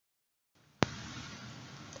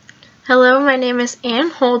Hello, my name is Ann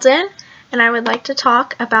Holden, and I would like to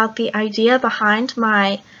talk about the idea behind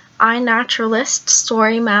my iNaturalist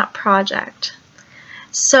story map project.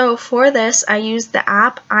 So for this, I used the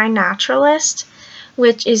app iNaturalist,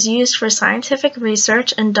 which is used for scientific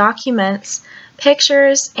research and documents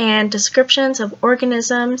pictures and descriptions of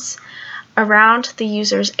organisms around the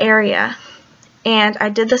user's area. And I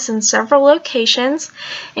did this in several locations,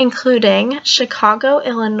 including Chicago,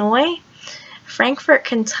 Illinois, Frankfort,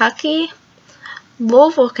 Kentucky,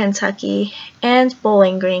 Louisville, Kentucky, and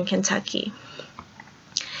Bowling Green, Kentucky.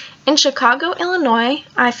 In Chicago, Illinois,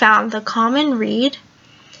 I found the common reed,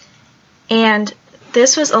 and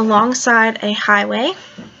this was alongside a highway.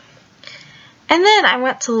 And then I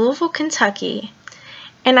went to Louisville, Kentucky,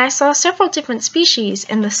 and I saw several different species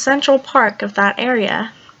in the central park of that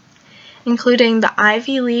area, including the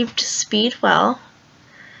ivy-leaved speedwell,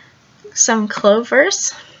 some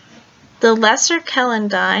clovers, the lesser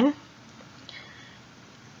celandine,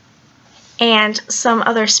 and some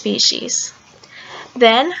other species.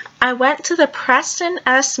 Then I went to the Preston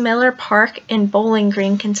S. Miller Park in Bowling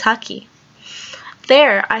Green, Kentucky.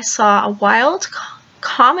 There I saw a wild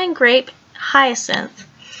common grape hyacinth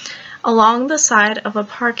along the side of a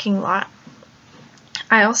parking lot.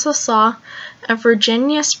 I also saw a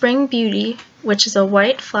Virginia Spring Beauty, which is a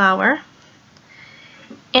white flower,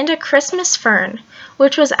 and a Christmas fern,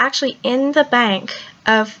 which was actually in the bank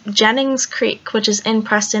of Jennings Creek, which is in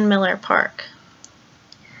Preston Miller Park.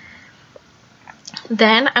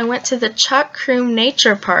 Then I went to the Chuck Croom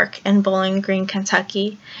Nature Park in Bowling Green,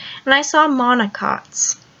 Kentucky, and I saw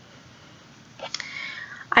monocots.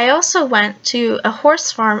 I also went to a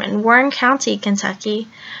horse farm in Warren County, Kentucky,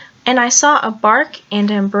 and I saw a bark and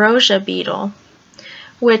ambrosia beetle,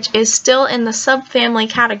 which is still in the subfamily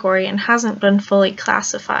category and hasn't been fully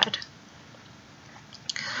classified.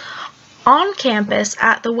 On campus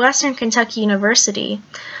at the Western Kentucky University,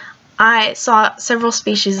 I saw several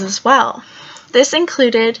species as well. This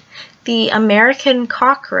included the American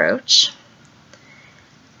cockroach,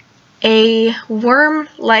 a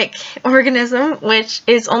worm-like organism which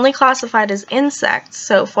is only classified as insects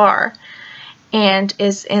so far and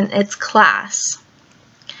is in its class.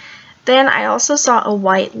 Then I also saw a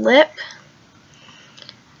white lip,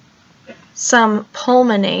 some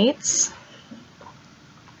pulmonates,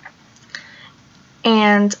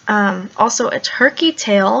 and also a turkey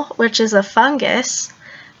tail, which is a fungus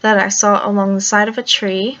that I saw along the side of a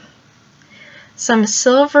tree, some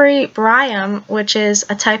silvery bryum, which is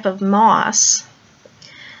a type of moss,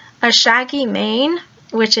 a shaggy mane,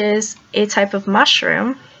 which is a type of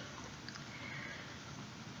mushroom,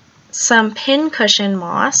 some pincushion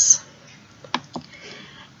moss,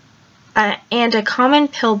 and a common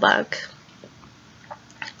pillbug.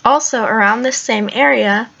 Also around this same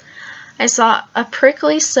area, I saw a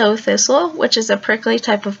prickly sow thistle, which is a prickly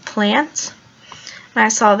type of plant. And I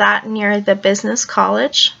saw that near the business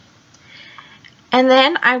college. And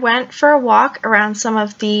then I went for a walk around some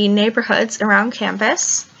of the neighborhoods around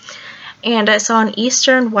campus, and I saw an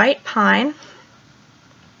eastern white pine,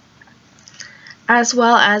 as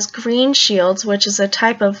well as green shields, which is a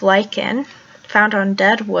type of lichen found on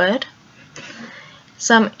dead wood,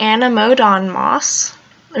 some anemodon moss,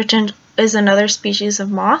 which is another species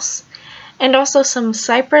of moss, and also some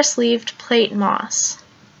cypress-leaved plate moss.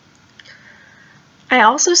 I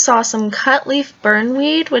also saw some cut-leaf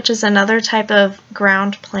burnweed, which is another type of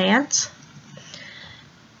ground plant,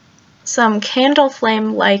 some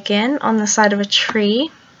candleflame lichen on the side of a tree,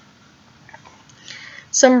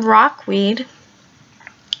 some rockweed,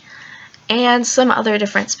 and some other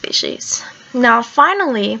different species. Now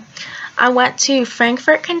finally, I went to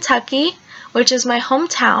Frankfort, Kentucky, which is my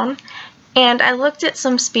hometown, and I looked at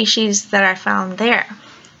some species that I found there.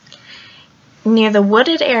 Near the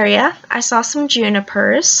wooded area, I saw some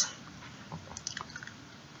junipers,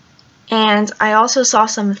 and I also saw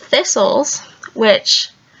some thistles, which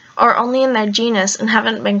are only in their genus and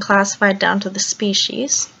haven't been classified down to the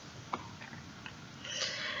species.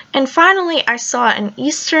 And finally, I saw an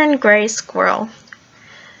eastern gray squirrel,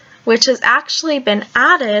 which has actually been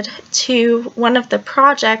added to one of the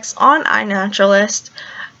projects on iNaturalist,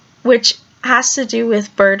 which has to do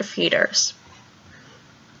with bird feeders.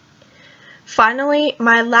 Finally,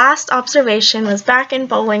 my last observation was back in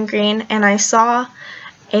Bowling Green, and I saw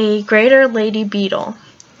a greater lady beetle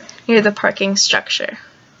near the parking structure.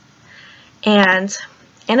 And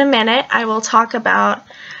in a minute, I will talk about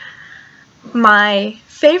my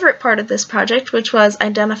favorite part of this project, which was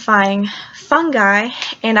identifying fungi,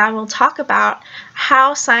 and I will talk about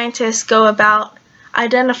how scientists go about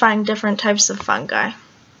identifying different types of fungi.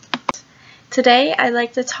 Today I'd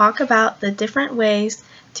like to talk about the different ways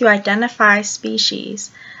to identify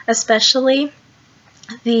species, especially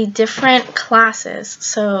the different classes.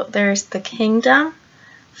 So there's the kingdom,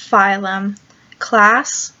 phylum,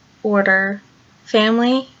 class, order,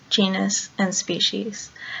 family, genus, and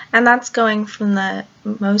species. And that's going from the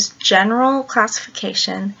most general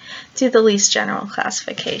classification to the least general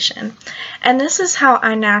classification. And this is how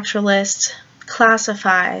iNaturalist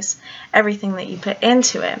classifies everything that you put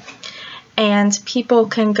into it. And people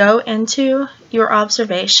can go into your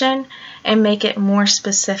observation and make it more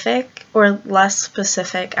specific or less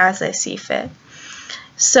specific as they see fit.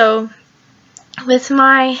 So with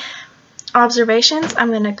my observations, I'm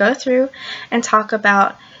going to go through and talk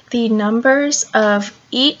about the numbers of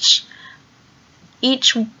each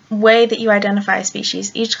way that you identify a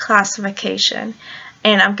species, each classification,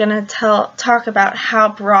 and I'm going to talk about how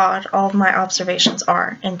broad all of my observations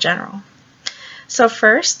are in general. So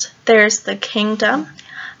first, there's the kingdom.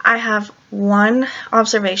 I have one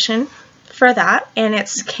observation for that, and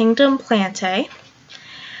it's kingdom Plantae.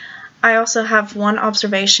 I also have one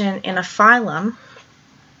observation in a phylum.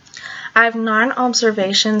 I have 9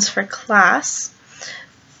 observations for class,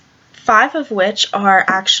 5 of which are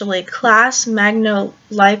actually class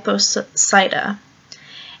Magnolipocyta.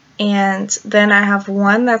 And then I have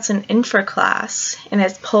one that's an infraclass, and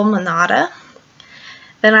it's Pulmonata.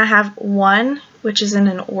 Then I have one which is in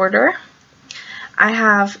an order. I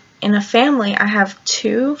have, in a family, I have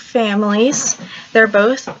 2 families. They're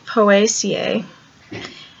both Poaceae.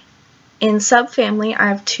 In subfamily, I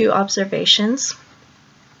have 2 observations.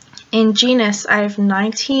 In genus, I have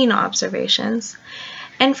 19 observations.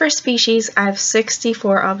 And for species, I have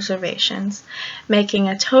 64 observations, making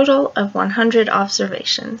a total of 100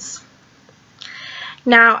 observations.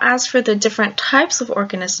 Now, as for the different types of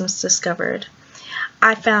organisms discovered,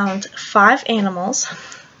 I found 5 animals,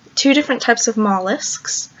 2 different types of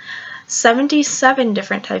mollusks, 77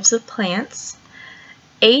 different types of plants,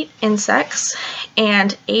 8 insects,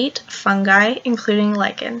 and 8 fungi, including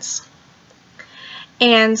lichens.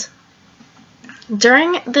 And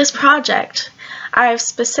during this project, I've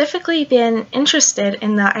specifically been interested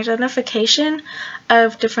in the identification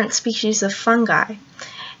of different species of fungi.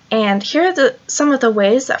 And here are some of the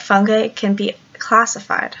ways that fungi can be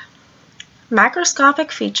classified.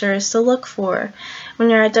 Macroscopic features to look for when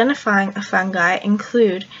you're identifying a fungi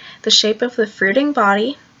include the shape of the fruiting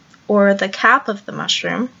body or the cap of the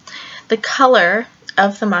mushroom, the color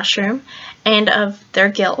of the mushroom and of their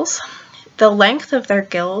gills, the length of their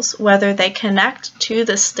gills, whether they connect to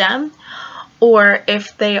the stem or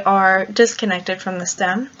if they are disconnected from the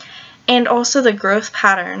stem, and also the growth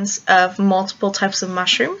patterns of multiple types of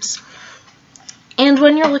mushrooms. And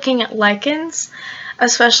when you're looking at lichens,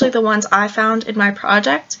 especially the ones I found in my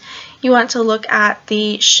project, you want to look at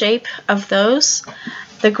the shape of those,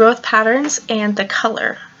 the growth patterns, and the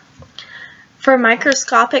color. For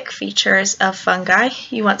microscopic features of fungi,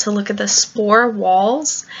 you want to look at the spore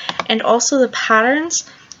walls and also the patterns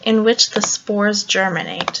in which the spores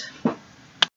germinate.